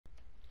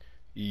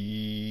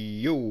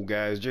Yo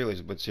guys,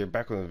 Blitz here,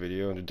 back with a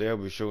video, and today I'll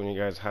be showing you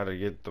guys how to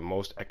get the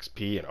most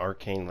XP in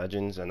Arcane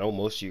Legends. I know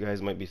most of you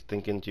guys might be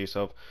thinking to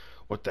yourself,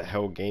 what the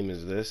hell game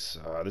is this?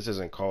 This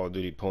isn't Call of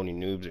Duty Pony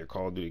Noobs or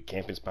Call of Duty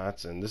Camping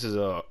Spots, and this is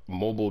a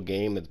mobile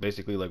game that's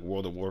basically like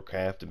World of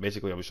Warcraft. And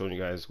basically I'll be showing you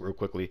guys real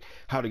quickly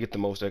how to get the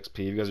most XP. If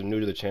you guys are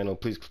new to the channel,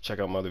 please check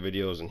out my other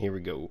videos, and here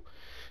we go.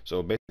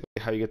 So basically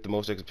how you get the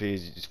most XP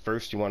is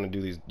first you want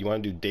to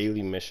do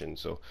daily missions.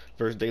 So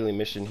first daily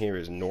mission here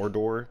is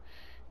Nordor,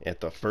 at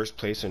the first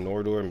place in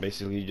Nordor, and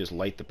basically you just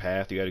light the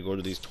path. You got to go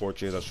to these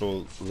torches. I'll show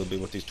a little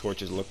bit what these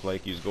torches look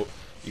like. You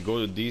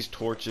go to these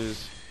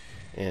torches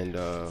and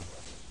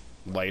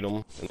light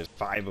them, and there's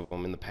 5 of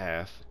them in the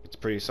path. It's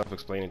pretty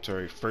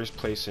self-explanatory. First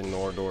place in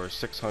Nordor,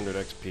 600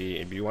 XP.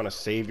 If you want to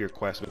save your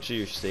quest, make sure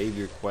you save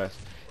your quest.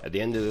 At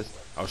the end of this,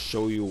 I'll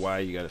show you why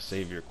you got to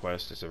save your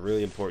quest. It's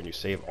really important you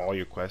save all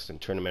your quests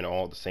and turn them in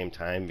all at the same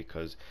time,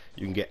 because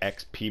you can get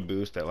XP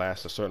boost that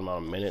lasts a certain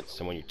amount of minutes,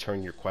 and when you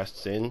turn your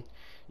quests in,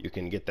 you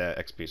can get that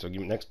XP. So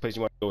next place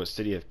you want to go is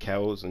City of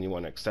Kells, and you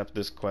want to accept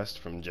this quest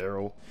from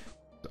Gerald,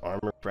 the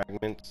armor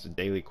fragments, the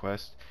daily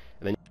quest.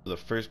 And then you go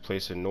to the first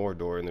place in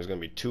Nordor, and there's going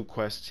to be 2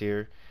 quests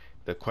here.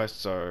 The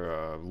quests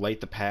are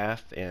light the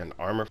path and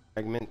armor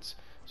fragments.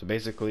 So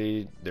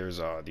basically there's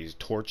these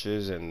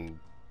torches, and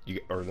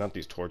or not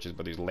these torches,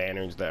 but these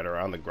lanterns that are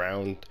on the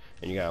ground,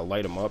 and you gotta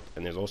light them up.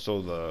 And there's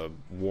also the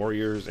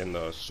warriors and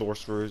the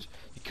sorcerers.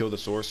 You kill the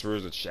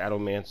sorcerers, the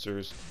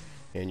shadowmancers,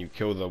 and you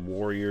kill the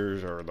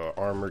warriors or the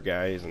armor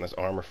guys, and that's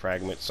armor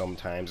fragments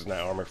sometimes. It's not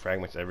armor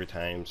fragments every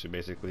time. So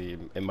basically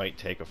it might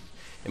take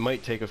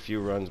a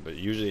few runs, but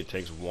usually it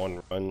takes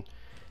 1 run.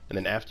 And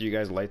then after you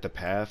guys light the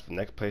path, the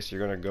next place you're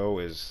gonna go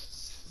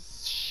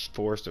is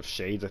Forest of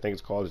Shades, I think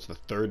it's called. It's the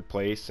 3rd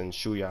place in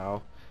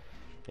Shuyao,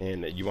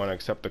 and you want to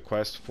accept the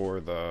quest for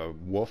the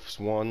wolves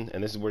one,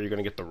 and this is where you're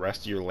going to get the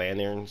rest of your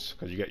lanterns,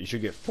 because you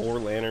should get 4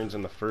 lanterns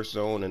in the first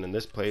zone, and in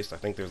this place I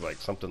think there's like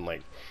something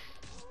like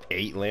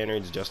 8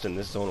 lanterns just in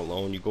this zone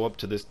alone. You go up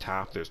to this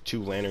top, there's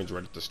 2 lanterns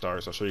right at the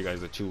start, so I'll show you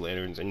guys the 2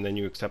 lanterns, and then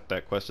you accept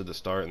that quest at the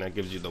start, and that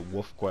gives you the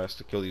wolf quest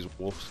to kill these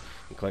wolves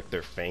and collect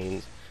their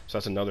fangs. So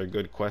that's another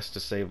good quest to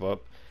save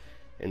up.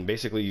 And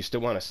basically you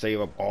still want to save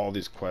up all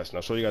these quests, and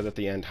I'll show you guys at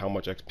the end how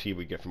much XP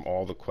we get from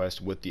all the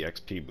quests with the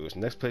XP boost.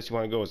 Next place you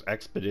want to go is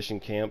Expedition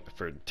Camp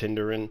for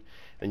Tinderin,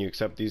 and you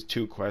accept these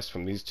 2 quests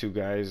from these 2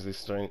 guys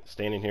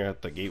standing here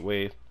at the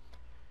gateway.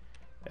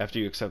 After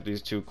you accept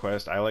these 2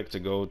 quests, I like to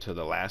go to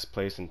the last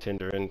place in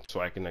Tinderin so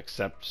I can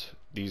accept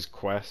these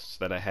quests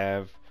that I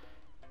have,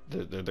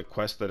 the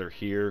quests that are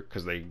here,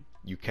 because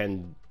you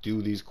can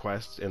do these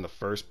quests in the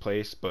first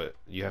place, but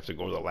you have to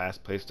go to the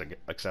last place to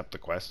accept the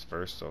quests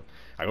first. So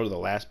I go to the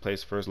last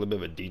place first, a little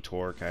bit of a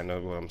detour, kind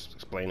of what I'm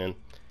explaining.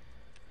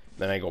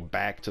 Then I go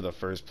back to the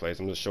first place.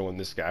 I'm just showing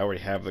this guy. I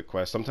already have the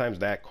quest. Sometimes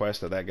that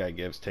quest that guy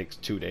gives takes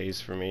 2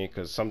 days for me,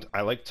 because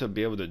I like to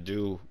be able to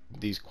do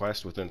these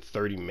quests within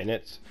 30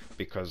 minutes,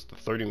 because the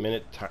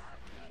 30-minute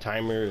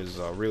timer is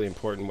really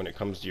important when it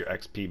comes to your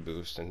XP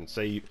boost. And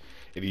say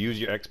if you use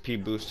your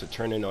XP boost to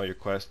turn in all your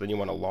quests, then you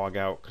want to log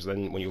out, because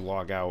then when you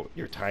log out,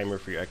 your timer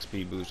for your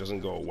XP boost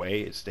doesn't go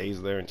away. It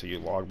stays there until you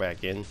log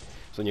back in.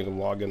 So then you can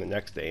log in the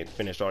next day and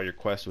finish all your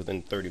quests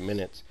within 30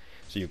 minutes,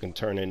 so you can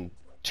turn in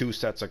 2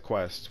 sets of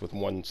quests with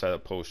 1 set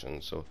of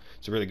potions. So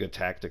it's a really good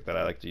tactic that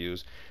I like to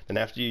use. Then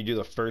after you do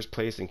the first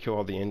place and kill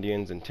all the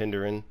Indians in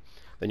Tinderin,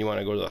 then you want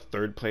to go to the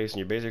 3rd place, and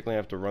you basically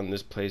have to run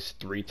this place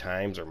 3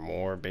 times or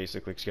more,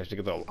 basically, because you have to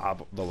get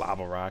the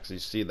lava rocks. You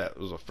see that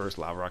was the first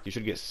lava rock. You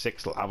should get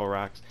 6 lava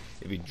rocks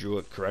if you drew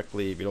it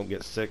correctly. If you don't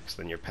get 6,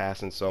 then you're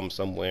passing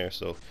somewhere.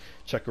 So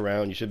check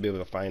around. You should be able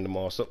to find them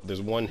all. So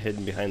there's one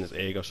hidden behind this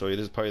egg. I'll show you.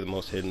 This is probably the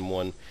most hidden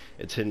one.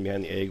 It's hidden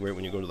behind the egg right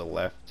when you go to the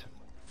left.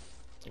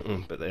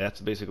 But that's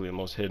basically the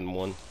most hidden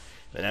one.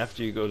 And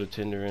after you go to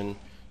Tinderin,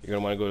 you're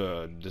gonna want to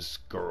go to this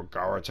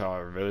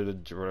Garata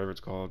village, or whatever it's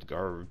called,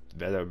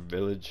 Garveta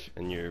village,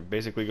 and you're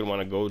basically gonna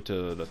want to go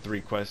to the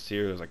 3 quests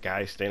here. There's a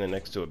guy standing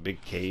next to a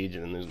big cage,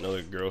 and then there's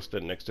another girl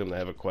standing next to him that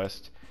have a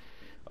quest.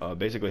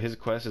 Basically his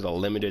quest is a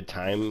limited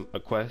time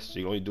quest, so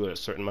you only do it a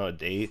certain amount of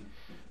day,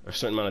 or a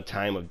certain amount of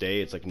time of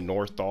day. It's like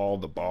Northall,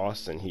 the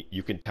boss, and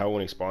you can tell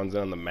when he spawns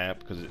in on the map,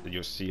 because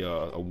you'll see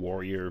a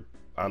warrior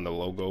on the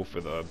logo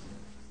for the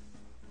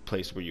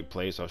place where you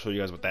play. So I'll show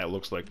you guys what that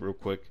looks like real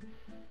quick.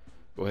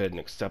 Go ahead and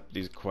accept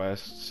these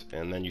quests,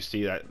 and then you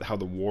see that how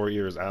the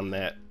warrior is on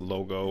that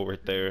logo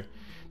right there.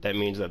 That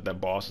means that the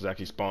boss is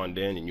actually spawned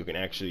in, and you can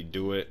actually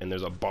do it. And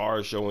there's a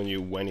bar showing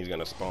you when he's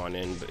gonna spawn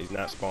in, but he's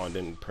not spawned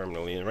in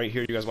permanently. And right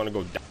here, you guys want to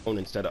go down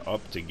instead of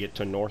up to get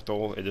to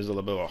Northall. It is a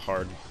little bit of a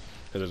hard,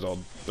 because there's a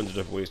bunch of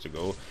different ways to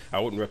go. I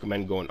wouldn't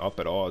recommend going up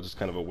at all. It's just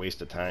kind of a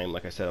waste of time.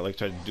 Like I said, I like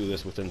to try to do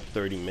this within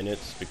 30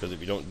 minutes, because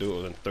if you don't do it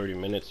within 30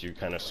 minutes, you're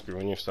kind of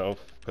screwing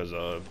yourself, because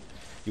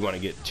you want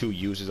to get 2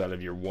 uses out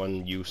of your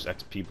 1-use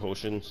XP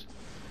potions.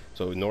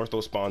 So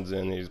Northall spawns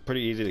in. He's pretty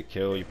easy to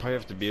kill. You probably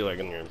have to be like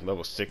in your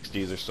level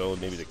 60s or so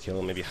maybe to kill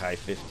him, maybe high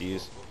 50s.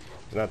 He's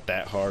not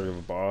that hard of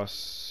a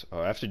boss.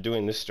 After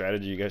doing this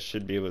strategy, you guys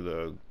should be able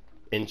to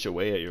inch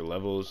away at your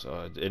levels.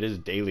 It is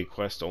daily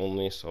quest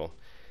only, so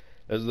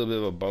That's a little bit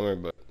of a bummer,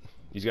 but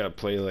you got to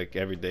play like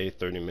every day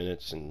 30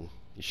 minutes and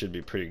you should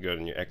be pretty good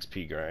in your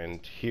XP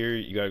grind. Here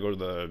you got to go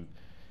to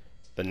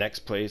the next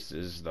place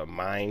is the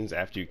mines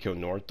after you kill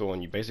Northel,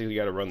 and you basically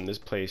got to run this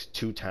place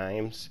 2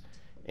 times,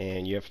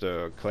 and you have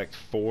to collect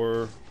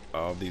 4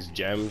 of these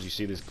gems. You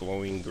see these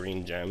glowing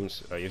green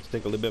gems. You have to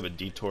take a little bit of a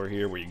detour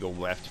here where you go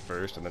left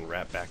first and then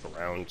wrap back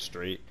around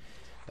straight.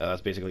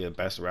 That's basically the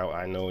best route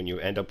I know, and you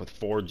end up with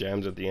 4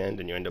 gems at the end,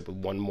 and you end up with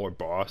 1 more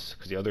boss,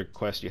 because the other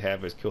quest you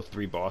have is kill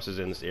 3 bosses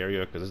in this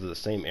area, because this is the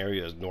same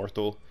area as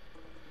Northel.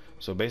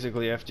 So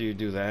basically after you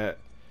do that,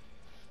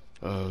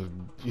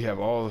 you have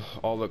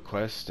all the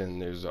quests,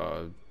 and there's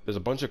a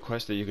bunch of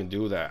quests that you can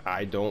do that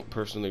I don't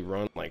personally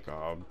run, like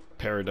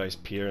Paradise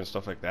Pier and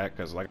stuff like that,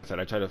 because like I said,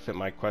 I try to fit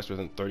my quest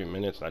within 30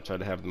 minutes, and I try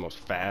to have the most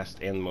fast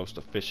and the most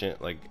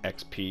efficient like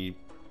XP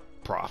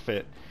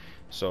profit.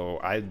 So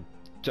I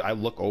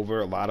look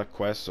over a lot of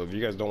quests, so if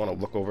you guys don't want to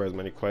look over as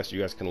many quests, you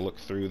guys can look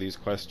through these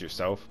quests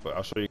yourself. But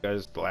I'll show you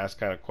guys the last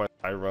kind of quest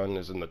I run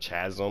is in the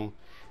Chasm,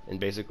 and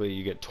basically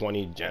you get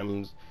 20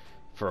 gems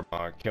for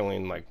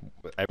killing, like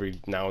every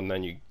now and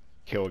then you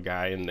kill a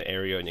guy in the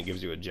area and it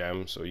gives you a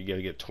gem, so you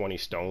gotta get 20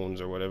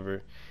 stones or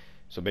whatever.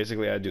 So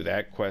basically I do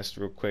that quest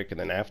real quick, and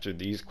then after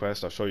these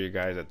quests I'll show you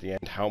guys at the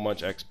end how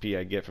much XP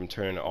I get from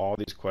turning all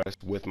these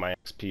quests with my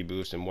XP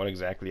boost and what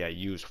exactly I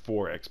use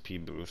for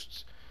XP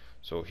boosts.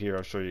 So here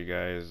I'll show you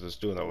guys, just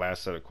doing the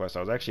last set of quests. I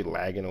was actually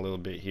lagging a little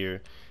bit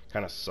here,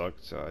 kind of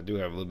sucked. I do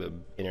have a little bit of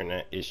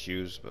internet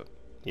issues, but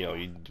you know,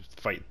 you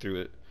fight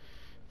through it,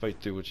 fight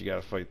through what you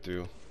gotta fight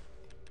through.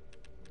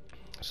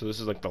 So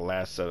this is like the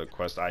last set of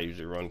quests I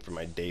usually run for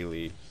my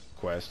daily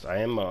quest. I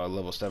am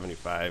level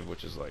 75,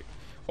 which is like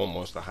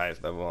almost the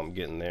highest level. I'm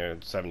getting there.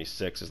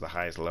 76 is the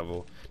highest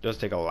level. It does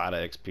take a lot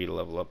of XP to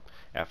level up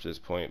after this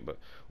point, but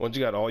once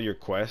you got all your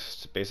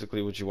quests,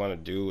 basically what you want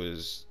to do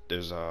is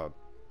there's a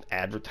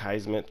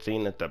advertisement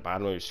thing at the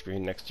bottom of your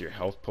screen next to your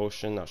health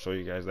potion. I'll show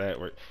you guys that.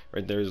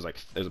 Right there is like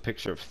there's a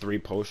picture of 3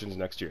 potions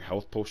next to your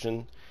health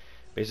potion.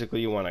 Basically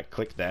you want to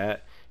click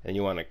that, and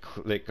you want to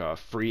click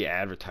free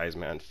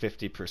advertisement on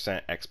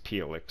 50% XP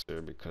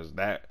elixir, because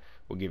that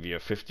will give you a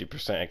 50%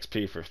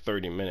 XP for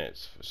 30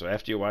 minutes. So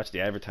after you watch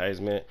the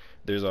advertisement,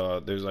 there's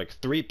like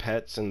 3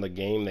 pets in the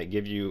game that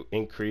give you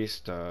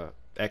increased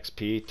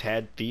XP.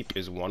 Tad Thiep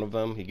is one of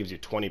them. He gives you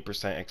 20%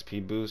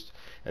 XP boost.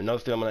 Another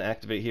thing I'm going to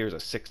activate here is a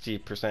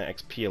 60%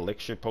 XP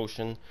elixir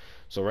potion.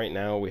 So right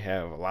now we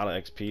have a lot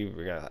of XP.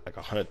 We got like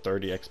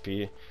 130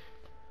 XP,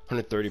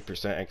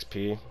 130%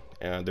 XP.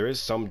 There is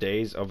some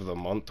days of the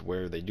month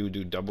where they do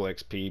double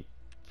XP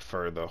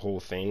for the whole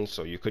thing,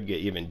 so you could get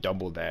even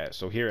double that.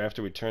 So here,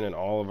 after we turn in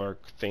all of our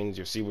things,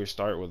 you'll see we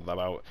start with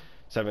about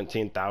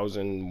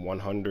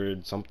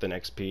 17,100 something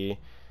XP,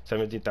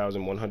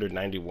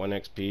 17,191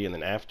 XP, and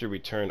then after we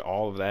turn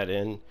all of that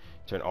in,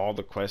 turn all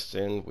the quests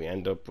in, we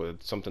end up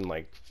with something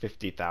like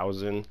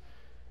 50,000,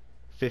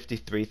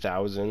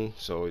 53,000.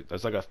 So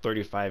that's like a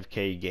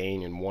 35k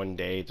gain in one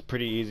day. It's a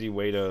pretty easy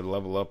way to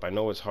level up. I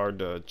know it's hard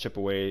to chip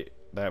away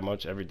that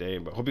much every day,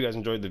 but hope you guys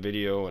enjoyed the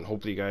video, and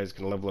hopefully you guys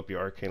can level up your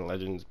Arcane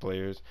Legends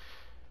players.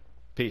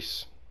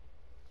 Peace.